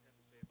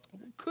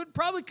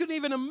 Probably couldn't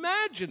even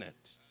imagine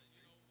it.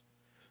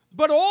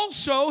 But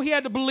also, he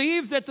had to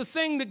believe that the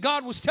thing that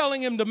God was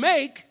telling him to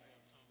make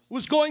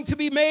was going to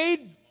be made,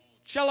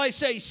 shall I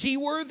say,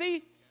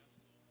 seaworthy.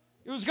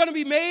 It was going to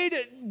be made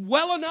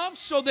well enough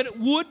so that it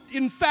would,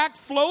 in fact,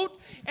 float.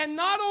 And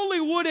not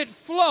only would it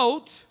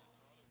float,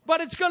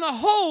 but it's going to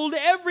hold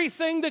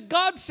everything that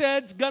God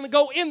said is going to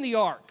go in the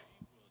ark.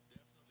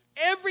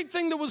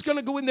 Everything that was going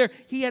to go in there,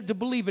 he had to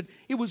believe it.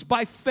 It was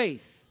by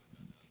faith.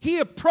 He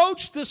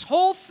approached this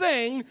whole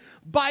thing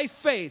by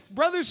faith.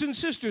 Brothers and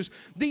sisters,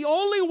 the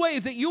only way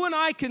that you and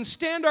I can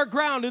stand our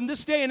ground in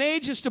this day and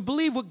age is to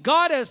believe what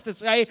God has to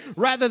say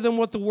rather than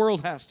what the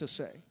world has to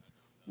say.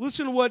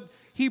 Listen to what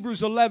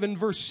Hebrews 11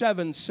 verse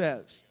 7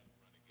 says.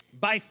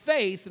 By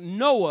faith,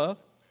 Noah,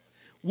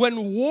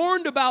 when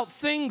warned about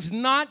things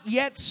not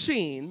yet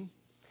seen,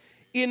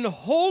 in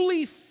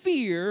holy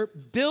fear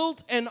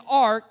built an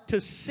ark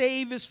to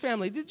save his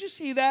family. Did you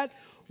see that?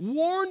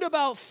 Warned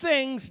about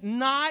things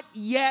not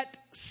yet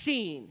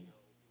seen.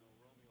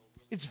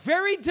 It's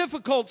very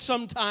difficult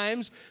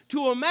sometimes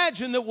to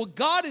imagine that what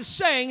God is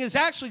saying is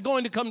actually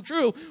going to come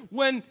true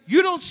when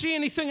you don't see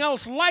anything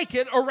else like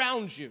it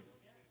around you.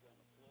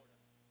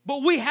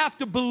 But we have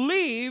to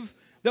believe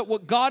that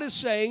what God is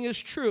saying is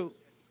true.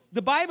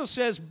 The Bible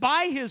says,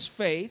 by his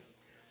faith,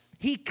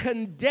 he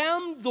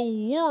condemned the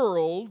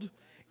world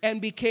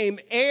and became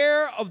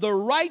heir of the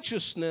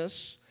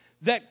righteousness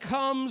that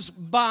comes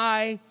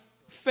by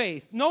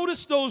faith.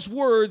 Notice those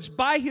words.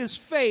 By his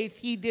faith,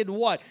 he did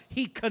what?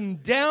 He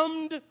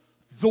condemned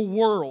the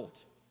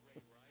world.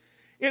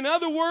 In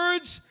other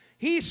words,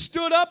 he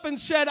stood up and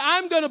said,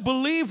 I'm going to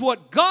believe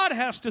what God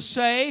has to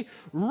say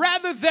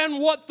rather than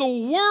what the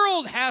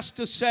world has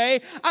to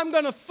say. I'm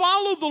going to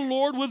follow the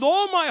Lord with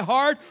all my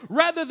heart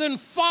rather than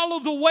follow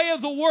the way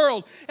of the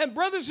world. And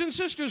brothers and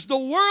sisters, the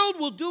world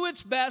will do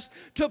its best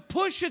to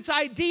push its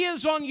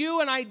ideas on you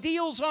and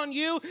ideals on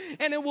you,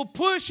 and it will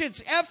push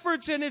its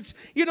efforts and its,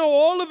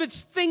 all of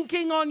its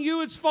thinking on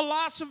you, its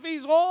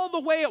philosophies, all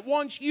the way it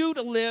wants you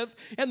to live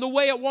and the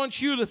way it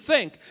wants you to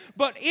think.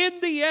 But in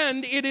the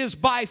end, it is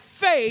by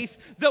faith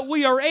that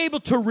we are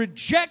able to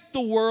reject the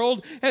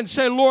world and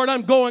say, Lord,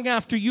 I'm going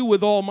after you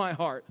with all my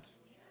heart.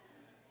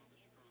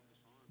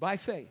 By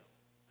faith.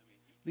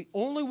 The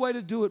only way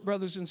to do it,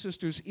 brothers and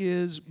sisters,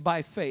 is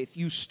by faith.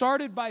 You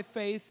started by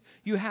faith,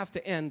 you have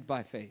to end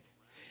by faith.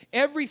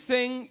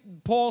 Everything,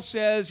 Paul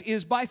says,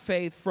 is by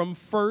faith from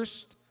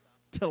first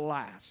to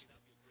last.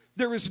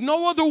 There is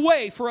no other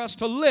way for us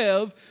to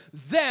live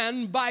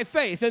than by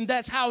faith. And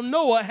that's how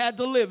Noah had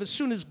to live. As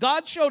soon as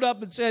God showed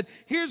up and said,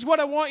 here's what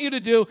I want you to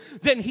do,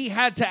 then he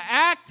had to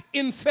act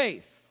in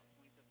faith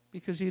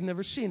because he had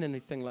never seen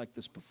anything like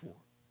this before.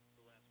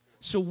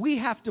 So we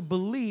have to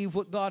believe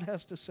what God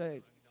has to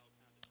say.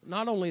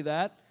 Not only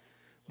that,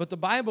 but the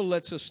Bible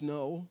lets us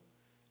know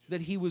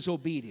that he was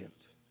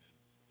obedient.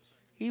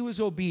 He was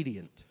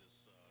obedient.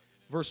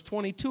 Verse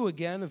 22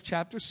 again of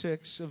chapter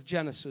 6 of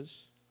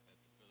Genesis.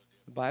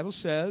 The Bible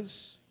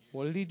says,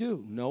 what did he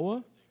do?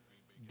 Noah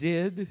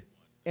did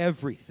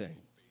everything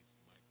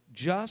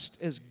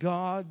just as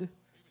God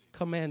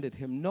commanded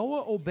him.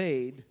 Noah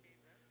obeyed,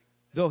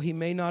 though he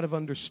may not have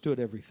understood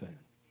everything.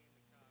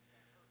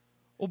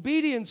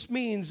 Obedience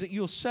means that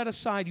you'll set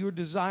aside your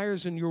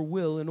desires and your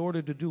will in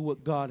order to do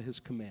what God has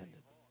commanded.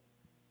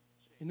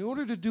 In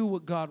order to do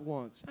what God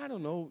wants. I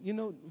don't know,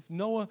 if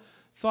Noah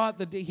thought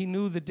that he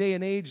knew the day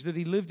and age that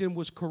he lived in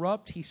was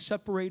corrupt, he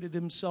separated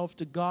himself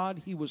to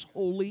God. He was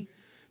holy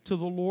to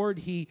the Lord.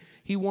 He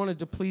wanted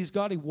to please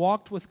God. He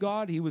walked with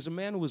God. He was a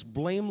man who was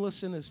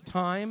blameless in his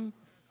time.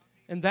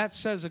 And that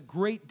says a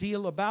great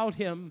deal about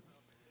him.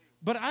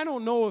 But I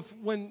don't know if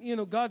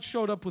when, God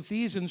showed up with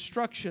these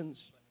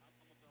instructions,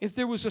 if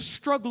there was a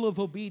struggle of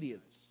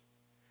obedience.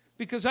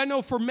 Because I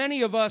know for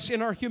many of us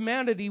in our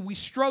humanity, we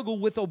struggle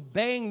with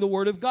obeying the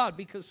Word of God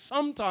because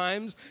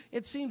sometimes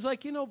it seems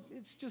like,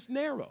 it's just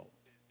narrow.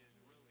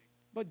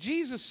 But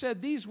Jesus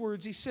said these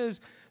words. He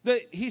says,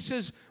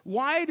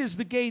 wide is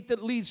the gate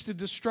that leads to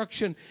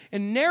destruction,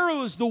 and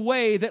narrow is the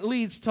way that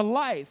leads to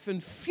life,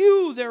 and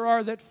few there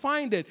are that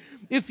find it.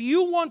 If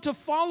you want to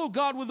follow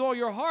God with all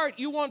your heart,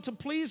 you want to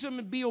please Him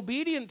and be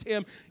obedient to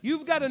Him,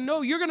 you've got to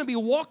know you're going to be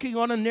walking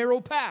on a narrow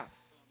path.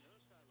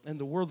 And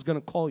the world's going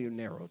to call you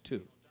narrow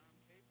too.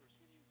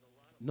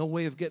 No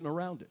way of getting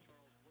around it.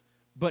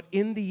 But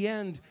in the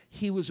end,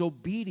 he was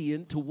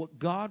obedient to what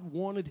God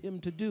wanted him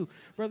to do.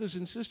 Brothers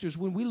and sisters,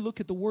 when we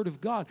look at the Word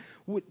of God,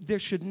 there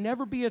should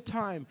never be a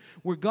time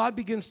where God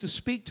begins to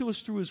speak to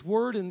us through His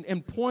Word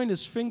and point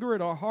His finger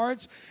at our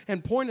hearts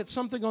and point at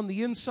something on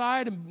the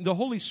inside, and the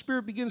Holy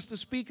Spirit begins to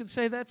speak and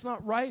say, that's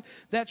not right,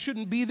 that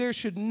shouldn't be there.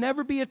 Should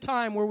never be a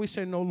time where we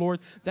say, no, Lord,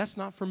 that's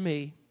not for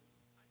me.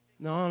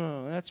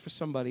 No, that's for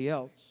somebody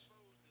else.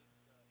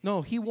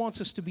 No, He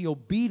wants us to be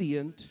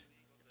obedient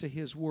to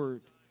His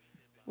Word.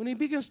 When He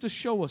begins to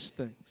show us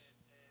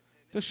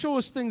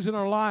things in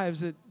our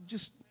lives that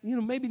just,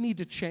 maybe need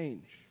to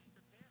change.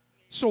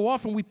 So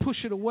often we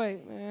push it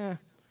away. I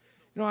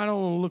don't want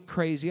to look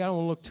crazy. I don't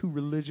want to look too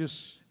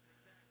religious.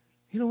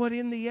 You know what?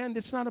 In the end,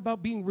 it's not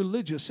about being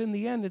religious. In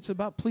the end, it's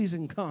about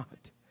pleasing God.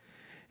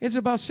 It's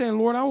about saying,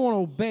 Lord, I want to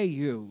obey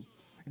you.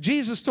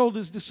 Jesus told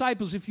His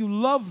disciples, if you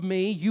love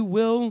me, you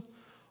will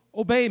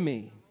obey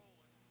me.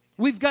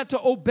 We've got to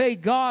obey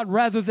God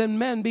rather than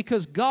men,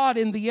 because God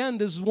in the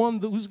end is the one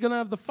who's going to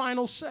have the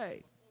final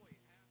say.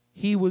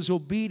 He was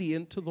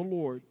obedient to the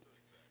Lord.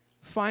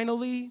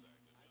 Finally,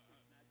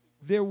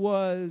 there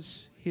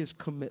was His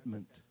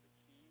commitment.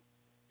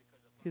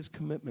 His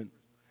commitment.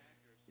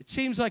 It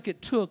seems like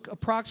it took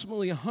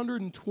approximately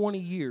 120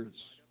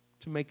 years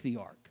to make the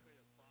ark.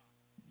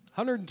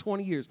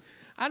 120 years.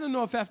 I don't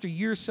know if after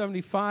year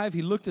 75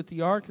 he looked at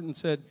the ark and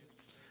said,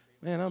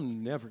 man,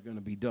 I'm never going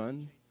to be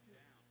done.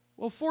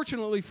 Well,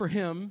 fortunately for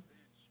him,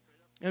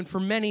 and for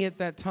many at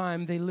that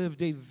time, they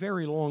lived a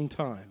very long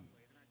time.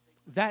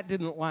 That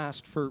didn't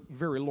last for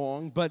very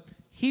long, but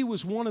he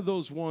was one of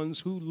those ones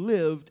who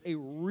lived a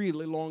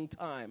really long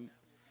time.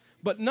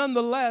 But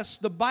nonetheless,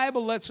 the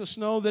Bible lets us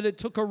know that it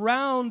took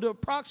around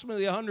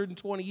approximately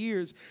 120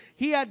 years.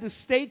 He had to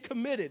stay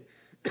committed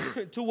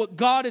to what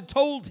God had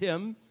told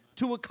him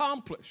to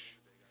accomplish.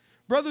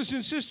 Brothers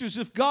and sisters,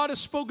 if God has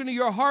spoken to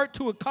your heart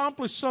to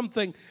accomplish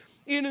something,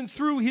 in and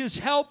through His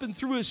help and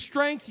through His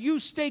strength, you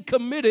stay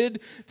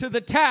committed to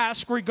the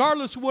task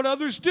regardless of what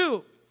others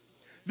do.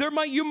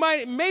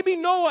 Maybe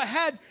Noah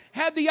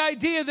had the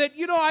idea that,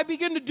 I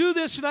begin to do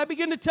this and I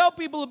begin to tell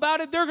people about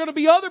it, there are going to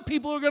be other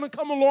people who are going to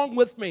come along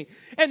with me.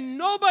 And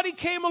nobody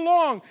came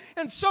along.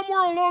 And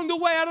somewhere along the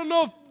way, I don't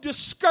know if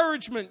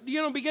discouragement,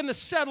 began to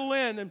settle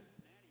in, and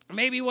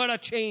maybe we ought to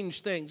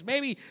change things.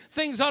 Maybe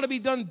things ought to be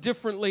done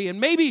differently. And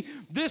maybe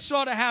this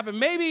ought to happen.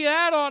 Maybe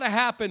that ought to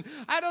happen.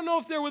 I don't know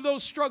if there were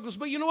those struggles.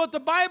 But you know what? The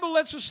Bible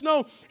lets us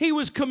know he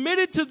was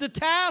committed to the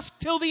task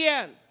till the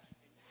end.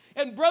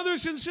 And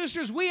brothers and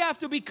sisters, we have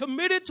to be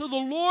committed to the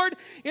Lord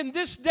in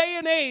this day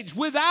and age.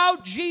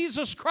 Without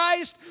Jesus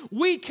Christ,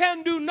 we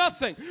can do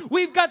nothing.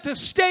 We've got to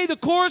stay the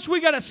course.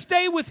 We've got to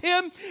stay with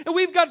Him. And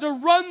we've got to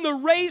run the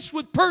race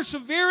with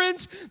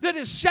perseverance that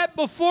is set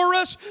before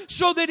us,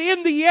 so that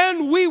in the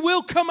end we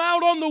will come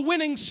out on the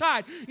winning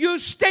side. You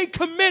stay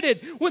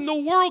committed when the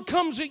world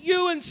comes at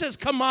you and says,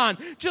 come on,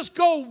 just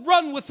go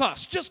run with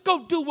us. Just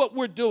go do what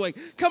we're doing.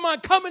 Come on,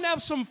 come and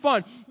have some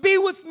fun. Be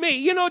with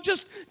me.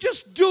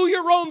 Just do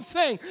your own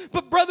thing.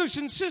 But brothers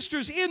and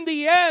sisters, in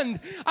the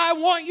end, I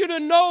want you to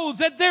know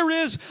that there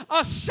is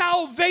a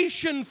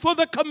salvation for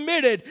the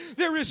committed.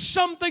 There is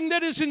something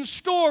that is in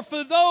store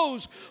for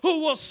those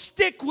who will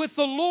stick with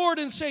the Lord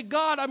and say,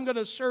 God, I'm going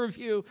to serve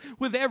you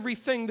with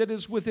everything that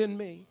is within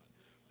me.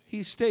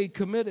 He stayed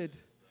committed.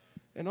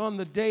 And on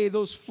the day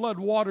those flood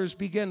waters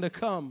began to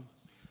come,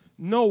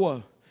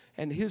 Noah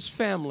and his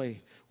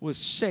family was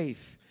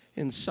safe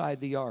inside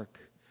the ark.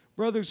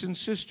 Brothers and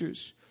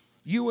sisters,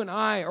 you and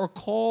I are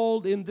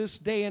called in this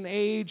day and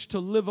age to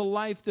live a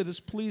life that is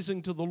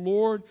pleasing to the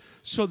Lord,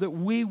 so that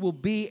we will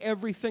be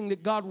everything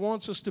that God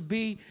wants us to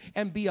be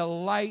and be a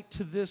light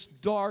to this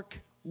dark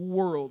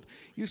world.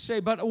 You say,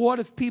 but what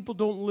if people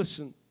don't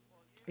listen?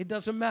 It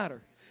doesn't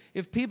matter.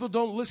 If people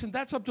don't listen,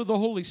 that's up to the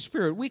Holy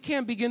Spirit. We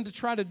can't begin to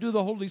try to do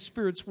the Holy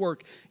Spirit's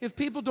work. If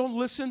people don't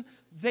listen,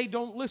 they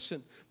don't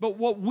listen. But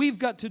what we've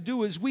got to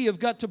do is we have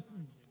got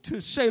to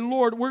say,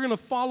 Lord, we're going to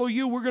follow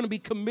you. We're going to be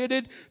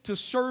committed to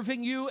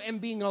serving you and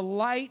being a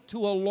light to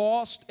a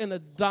lost and a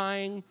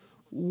dying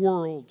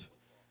world.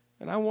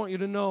 And I want you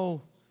to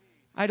know,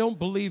 I don't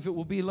believe it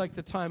will be like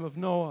the time of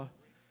Noah,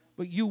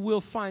 but you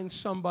will find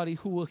somebody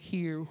who will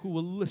hear, who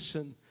will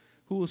listen,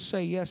 who will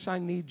say, yes, I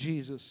need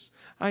Jesus.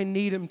 I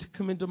need Him to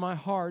come into my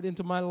heart,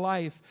 into my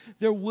life.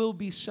 There will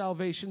be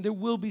salvation. There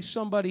will be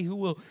somebody who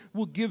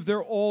will give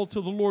their all to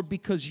the Lord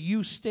because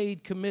you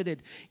stayed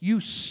committed. You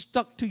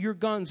stuck to your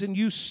guns and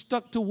you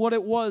stuck to what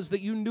it was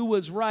that you knew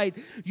was right.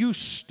 You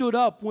stood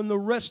up when the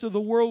rest of the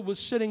world was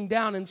sitting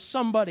down, and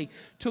somebody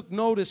took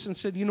notice and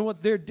said, you know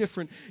what, they're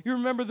different. You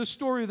remember the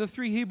story of the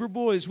 3 Hebrew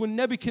boys when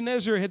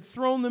Nebuchadnezzar had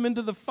thrown them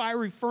into the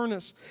fiery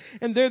furnace,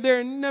 and they're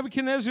there, and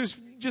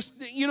Nebuchadnezzar's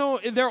just,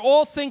 they're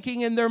all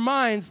thinking in their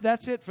minds,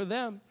 that's it for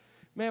them.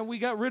 Man, we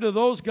got rid of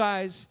those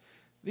guys.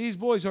 These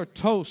boys are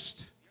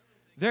toast.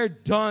 They're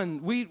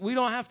done. We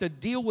don't have to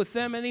deal with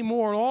them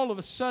anymore. All of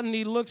a sudden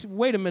he looks,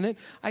 wait a minute,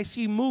 I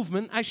see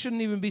movement. I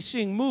shouldn't even be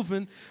seeing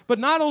movement. But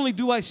not only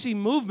do I see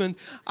movement,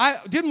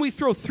 didn't we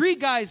throw 3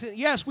 guys in?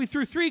 Yes, we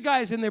threw 3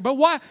 guys in there. But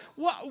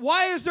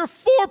why is there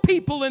 4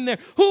 people in there?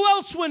 Who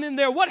else went in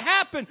there? What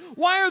happened?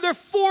 Why are there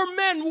 4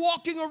 men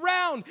walking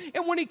around?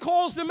 And when he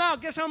calls them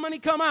out, guess how many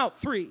come out?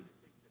 3.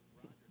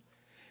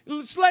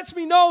 This lets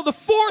me know the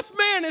 4th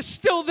man is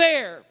still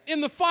there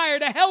in the fire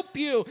to help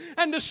you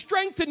and to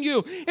strengthen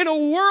you in a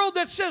world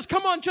that says,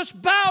 come on,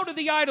 just bow to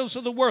the idols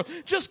of the world.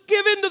 Just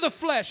give into the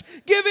flesh.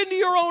 Give into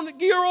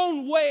your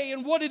own way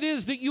and what it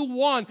is that you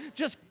want.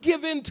 Just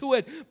give into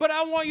it. But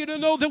I want you to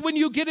know that when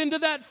you get into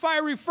that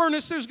fiery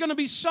furnace, there's going to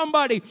be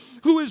somebody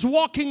who is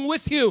walking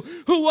with you,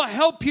 who will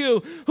help you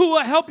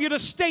to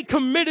stay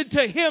committed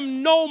to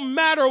him no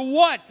matter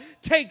what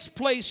takes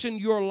place in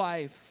your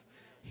life.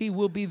 He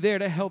will be there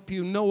to help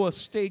you. Noah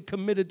stayed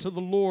committed to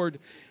the Lord,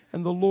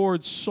 and the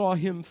Lord saw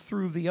him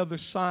through the other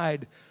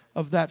side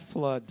of that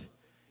flood,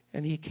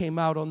 and he came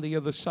out on the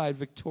other side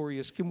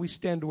victorious. Can we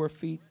stand to our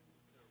feet?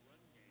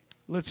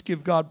 Let's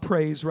give God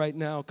praise right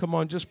now. Come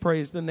on, just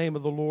praise the name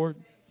of the Lord.